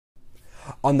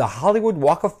On the Hollywood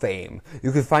Walk of Fame,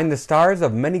 you can find the stars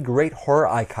of many great horror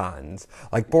icons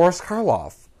like Boris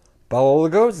Karloff, Bela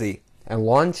Lugosi, and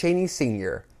Lon Chaney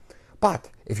Sr.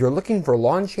 But if you're looking for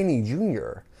Lon Chaney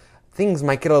Jr., things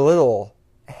might get a little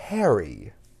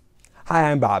hairy.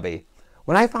 Hi, I'm Bobby.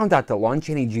 When I found out that Lon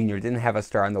Chaney Jr. didn't have a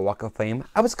star on the Walk of Fame,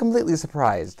 I was completely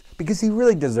surprised, because he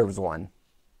really deserves one.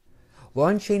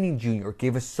 Lon Chaney Jr.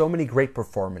 gave us so many great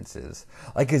performances,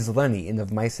 like his Lenny in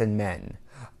Of Mice and Men,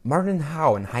 Martin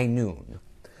Howe in High Noon.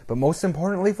 But most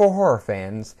importantly for horror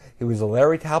fans, he was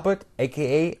Larry Talbot,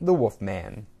 aka the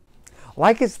Wolfman.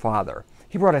 Like his father,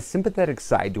 he brought a sympathetic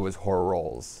side to his horror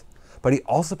roles. But he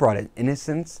also brought an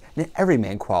innocence and an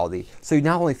everyman quality, so you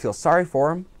not only feel sorry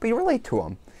for him, but you relate to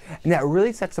him. And that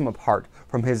really sets him apart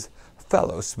from his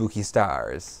fellow spooky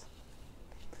stars.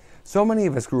 So many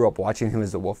of us grew up watching him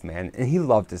as the Wolfman, and he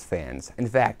loved his fans. In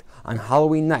fact, on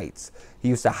Halloween nights, he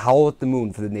used to howl at the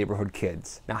moon for the neighborhood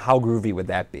kids. Now, how groovy would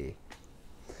that be?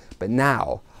 But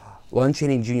now, Lon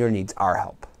Chaney Jr. needs our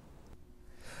help.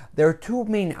 There are two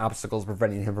main obstacles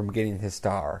preventing him from getting his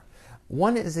star.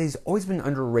 One is that he's always been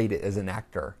underrated as an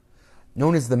actor.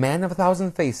 Known as the Man of a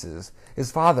Thousand Faces,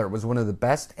 his father was one of the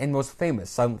best and most famous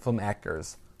silent film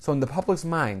actors. So in the public's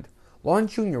mind, Lon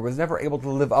Jr. was never able to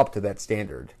live up to that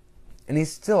standard. And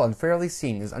he's still unfairly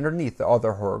seen as underneath the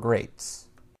other horror greats.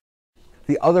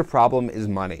 The other problem is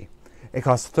money. It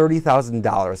costs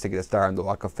 $30,000 to get a star on the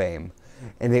Walk of Fame,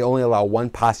 and they only allow one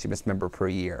posthumous member per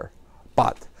year.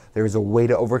 But there is a way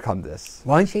to overcome this.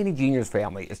 Lon Chaney Jr.'s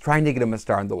family is trying to get him a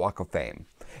star on the Walk of Fame.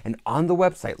 And on the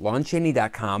website,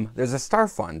 lonchaney.com, there's a star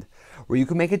fund where you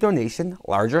can make a donation,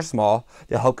 large or small,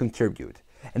 to help contribute.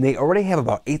 And they already have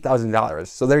about $8,000,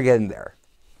 so they're getting there.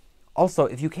 Also,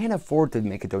 if you can't afford to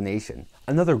make a donation,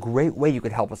 another great way you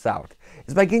could help us out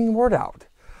is by getting word out.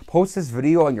 Post this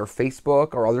video on your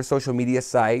Facebook or other social media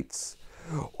sites,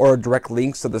 or direct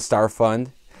links to the Star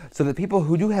Fund, so that people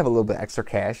who do have a little bit extra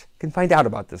cash can find out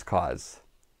about this cause.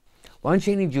 Lon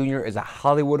Chaney Jr. is a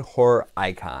Hollywood horror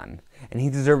icon, and he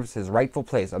deserves his rightful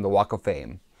place on the Walk of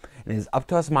Fame. And it is up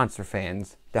to us monster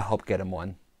fans to help get him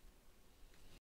one.